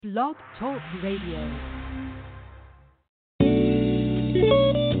Blog Talk Radio.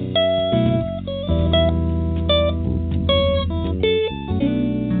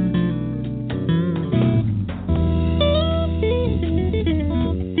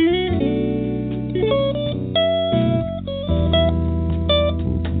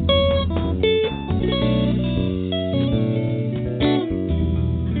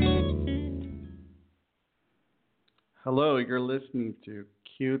 Hello, you're listening to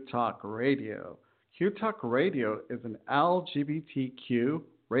Q Talk Radio. Q Talk Radio is an LGBTQ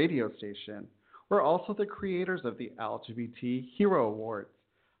radio station. We're also the creators of the LGBT Hero Awards.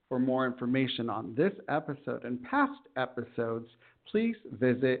 For more information on this episode and past episodes, please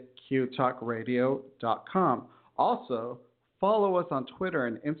visit qtalkradio.com. Also, follow us on Twitter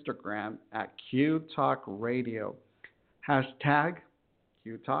and Instagram at Q Talk Radio. Hashtag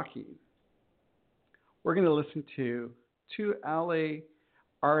Q Talking. We're going to listen to two LA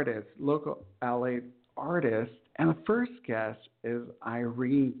artists, local LA artists, and the first guest is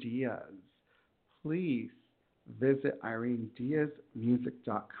Irene Diaz. Please visit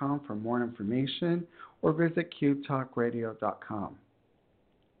irenediazmusic.com for more information or visit qtalkradio.com.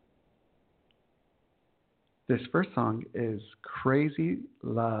 This first song is Crazy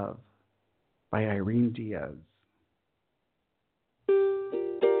Love by Irene Diaz.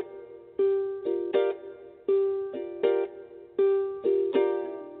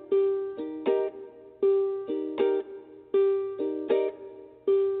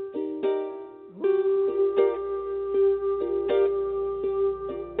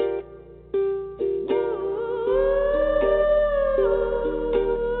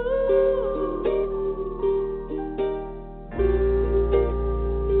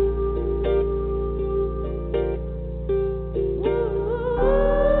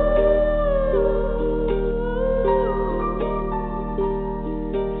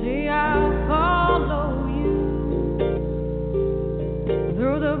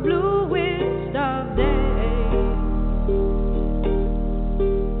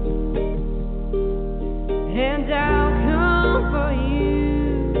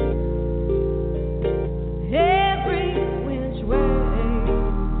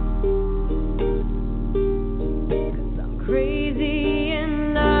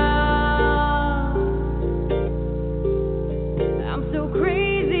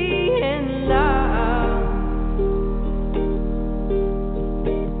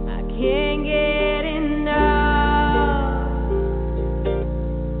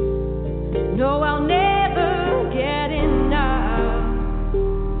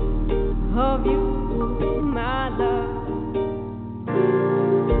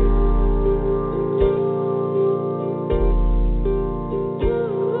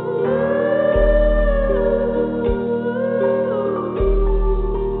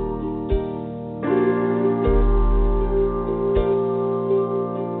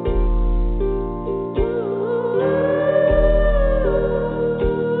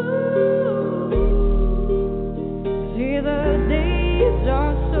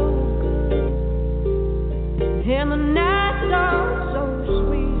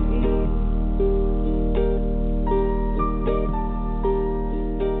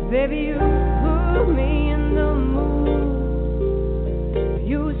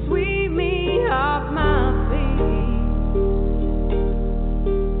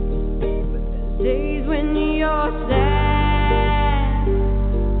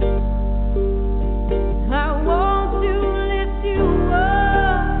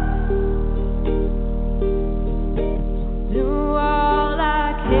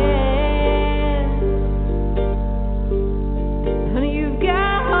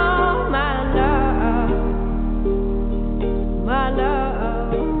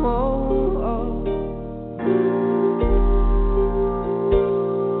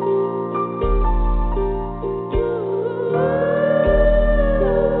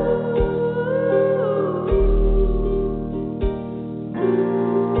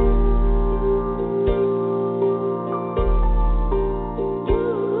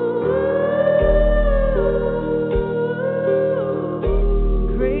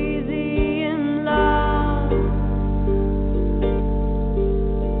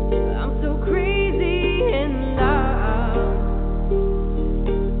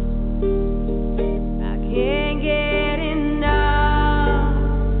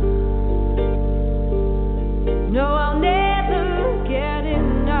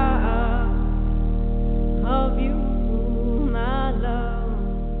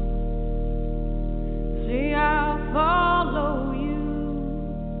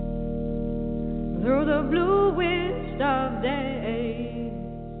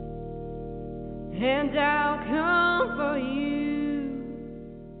 and I'll come for you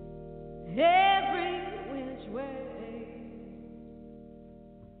every which way.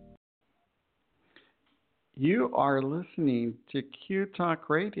 You are listening to Q Talk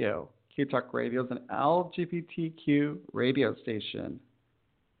Radio. Q Talk Radio is an LGBTQ radio station.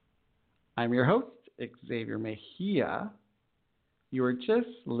 I'm your host, Xavier Mejia. You are just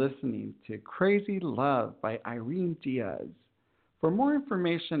listening to Crazy Love by Irene Diaz. For more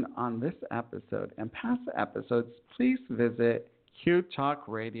information on this episode and past episodes, please visit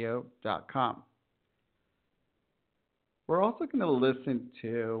qtalkradio.com. We're also going to listen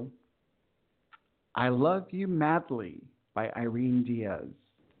to I Love You Madly by Irene Diaz.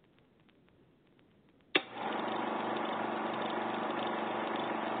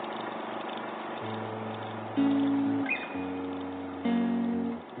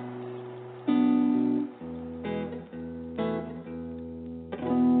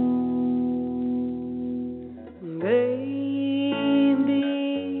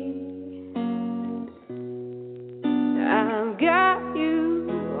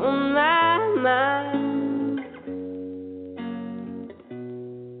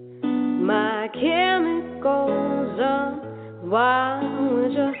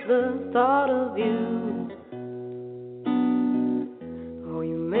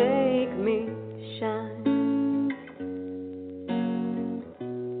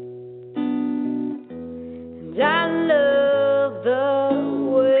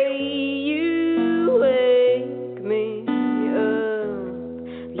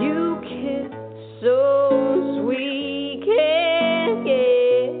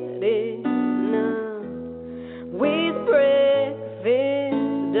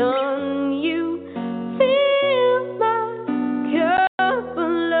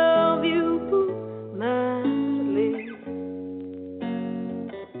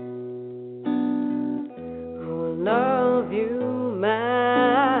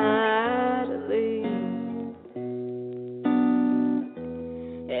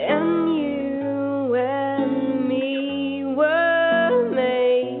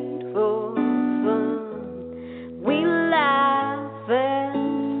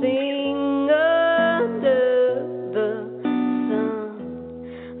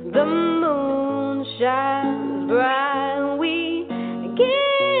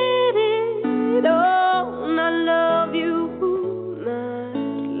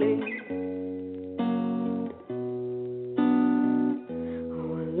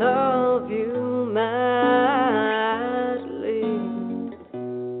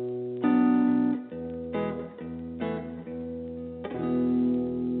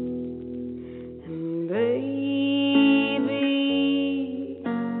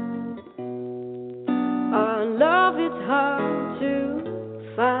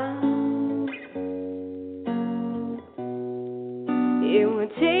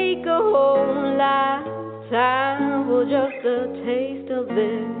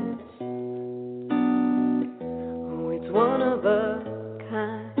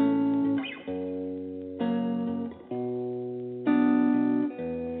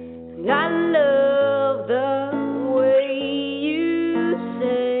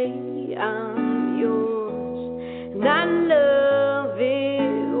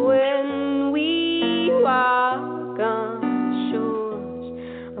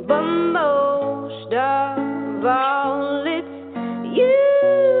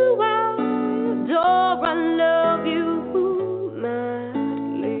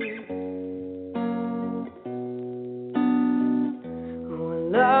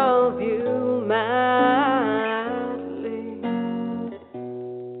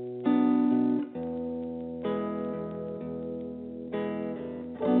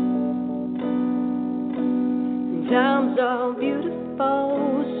 Times are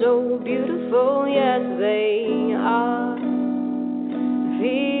beautiful, so beautiful, yes they are.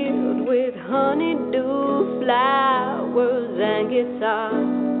 Filled with honeydew, flowers and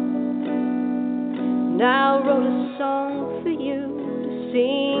guitars. And I wrote a song for you to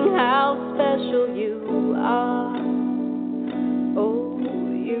sing how special you are. Oh,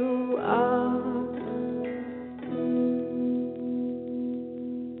 you are.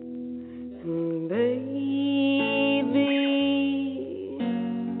 And baby,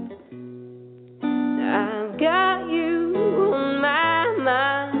 I've got you on my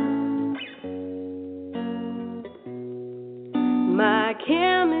mind. My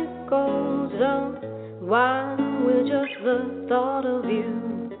chemicals are wild with just the thought of you.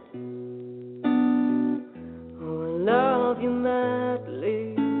 Oh, I love you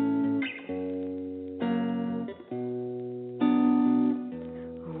madly.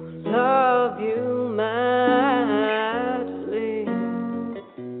 Oh, I love you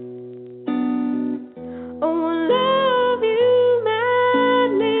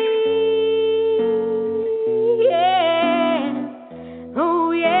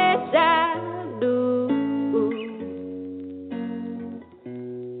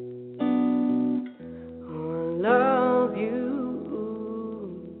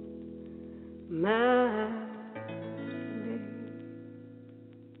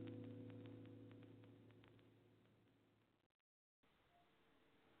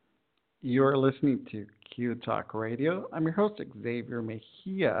You're listening to Q Talk Radio. I'm your host, Xavier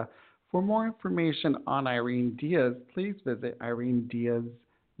Mejia. For more information on Irene Diaz, please visit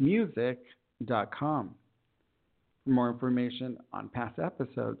irenediazmusic.com. For more information on past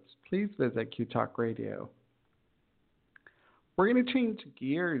episodes, please visit Q Talk Radio. We're going to change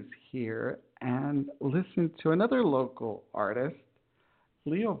gears here and listen to another local artist,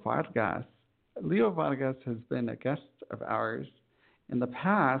 Leo Vargas. Leo Vargas has been a guest of ours in the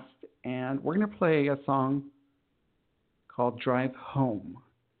past, and we're going to play a song called Drive Home.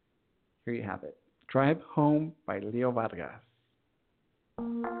 Here you have it. Drive Home by Leo Vargas.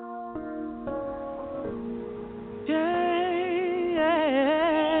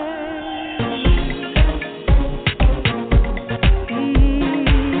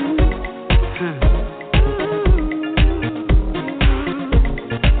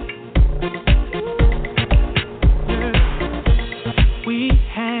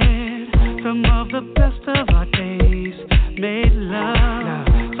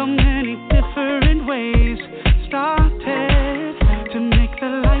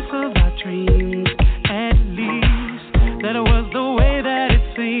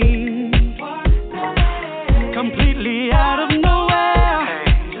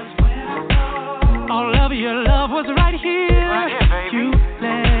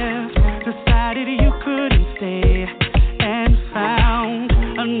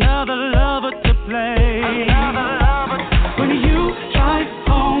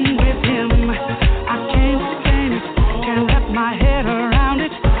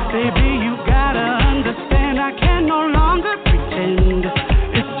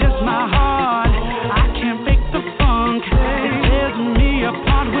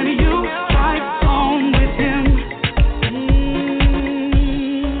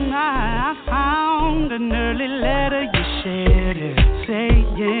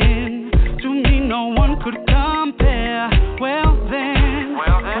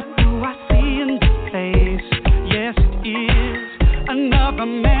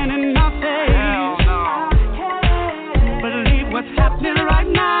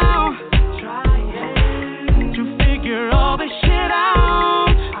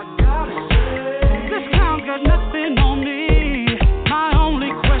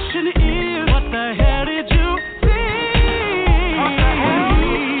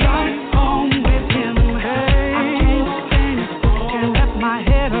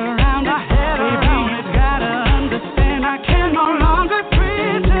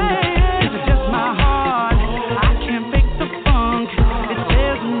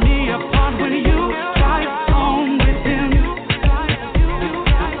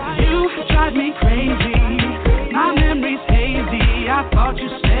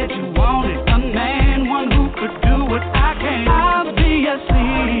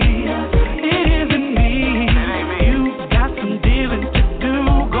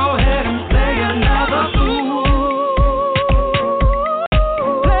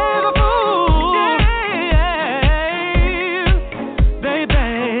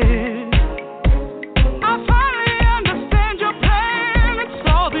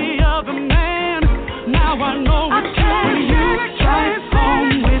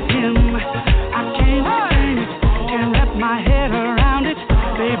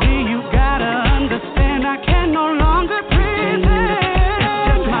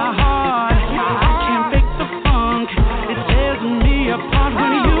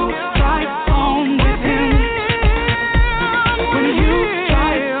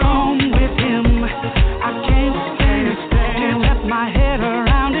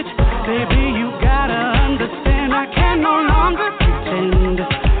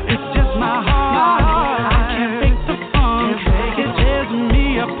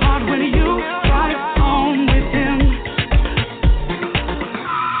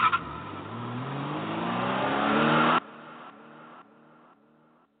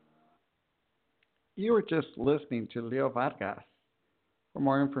 You were just listening to Leo Vargas. For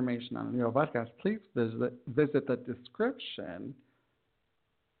more information on Leo Vargas, please visit the description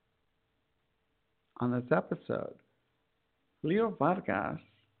on this episode. Leo Vargas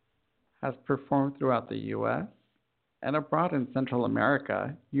has performed throughout the U.S. and abroad in Central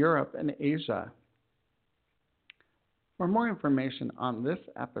America, Europe, and Asia. For more information on this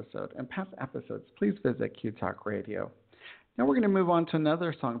episode and past episodes, please visit Q Talk Radio. Now we're going to move on to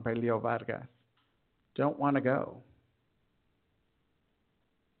another song by Leo Vargas, Don't Want to Go.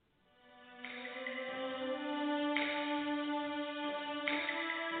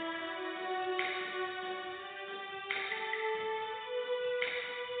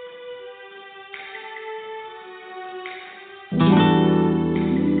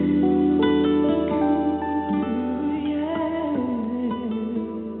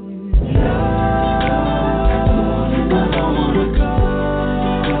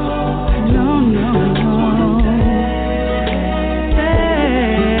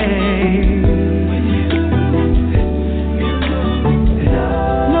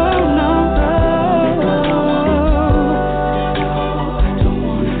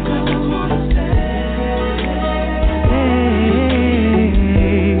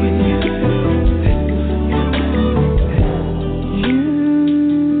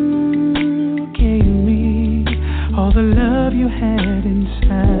 right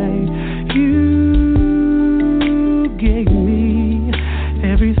inside. You gave me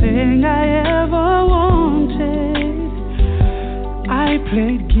everything I ever wanted. I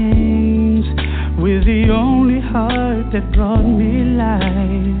played games with the only heart that brought me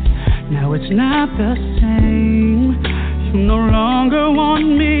life. Now it's not the same. You no longer want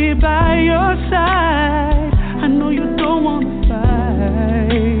me by your side. I know you don't want to fight,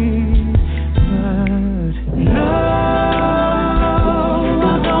 but no,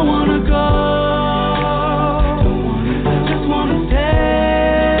 I don't want to go. I just want to stay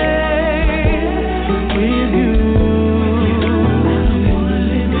with you.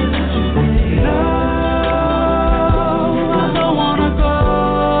 No, I don't want to go.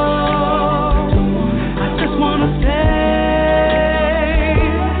 I just want to stay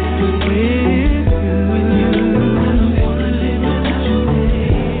with you.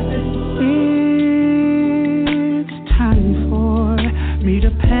 It's time for me to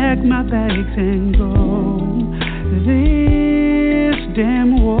pack my bags and go. This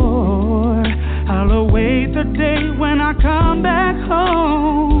damn war, I'll await the day when I come back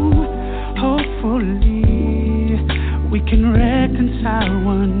home. Hopefully we can reconcile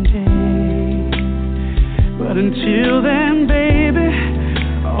one day. But until then, baby,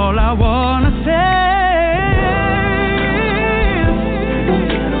 all I wanna say is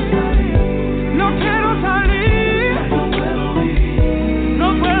no quiero salir, no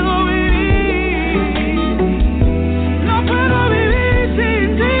puedo vivir, no puedo vivir sin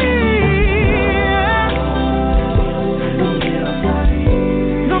ti.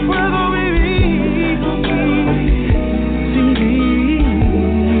 No puedo vivir sin ti.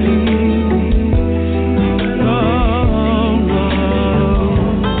 No, no.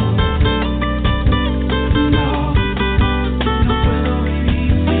 No, no puedo vivir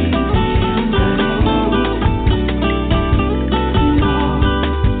sin ti. No,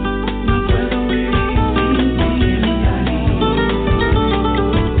 no puedo vivir sin ti.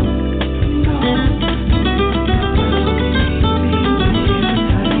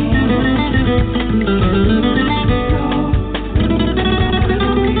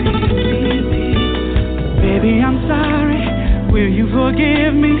 Baby, I'm sorry. Will you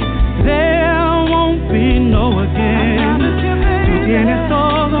forgive me? There won't be no again. Tú tienes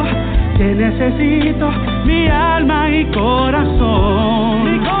todo, te necesito, mi alma y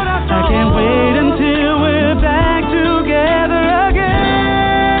corazón. I can't wait until we're back together again.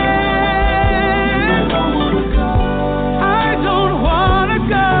 I don't wanna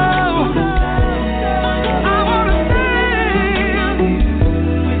go. I wanna stay,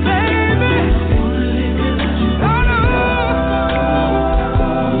 baby. Oh no,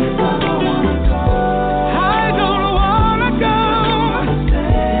 I don't wanna go.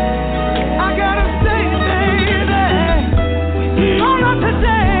 I gotta stay, baby. No, not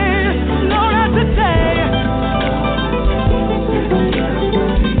today. No, not today.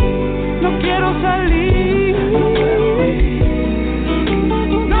 No quiero salir.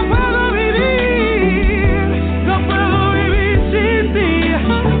 No puedo vivir. No puedo vivir sin ti.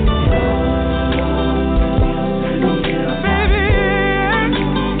 Baby,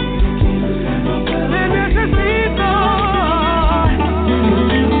 te necesito.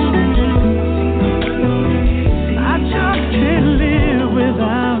 I just can't live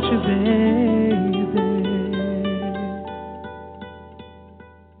without you, baby.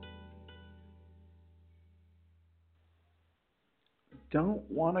 Don't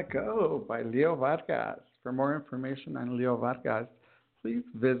Wanna Go by Leo Vargas. For more information on Leo Vargas, please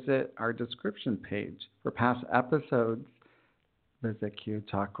visit our description page. For past episodes, visit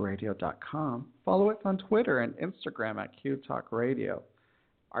qtalkradio.com. Follow us on Twitter and Instagram at qtalkradio.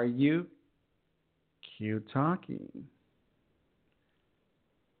 Are you Q Talking?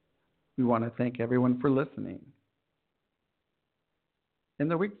 We want to thank everyone for listening. In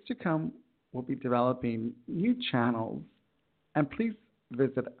the weeks to come, we'll be developing new channels, and please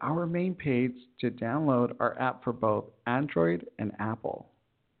visit our main page to download our app for both Android and Apple.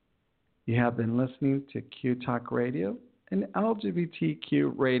 You have been listening to Q Talk Radio, an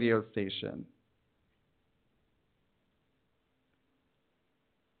LGBTQ radio station.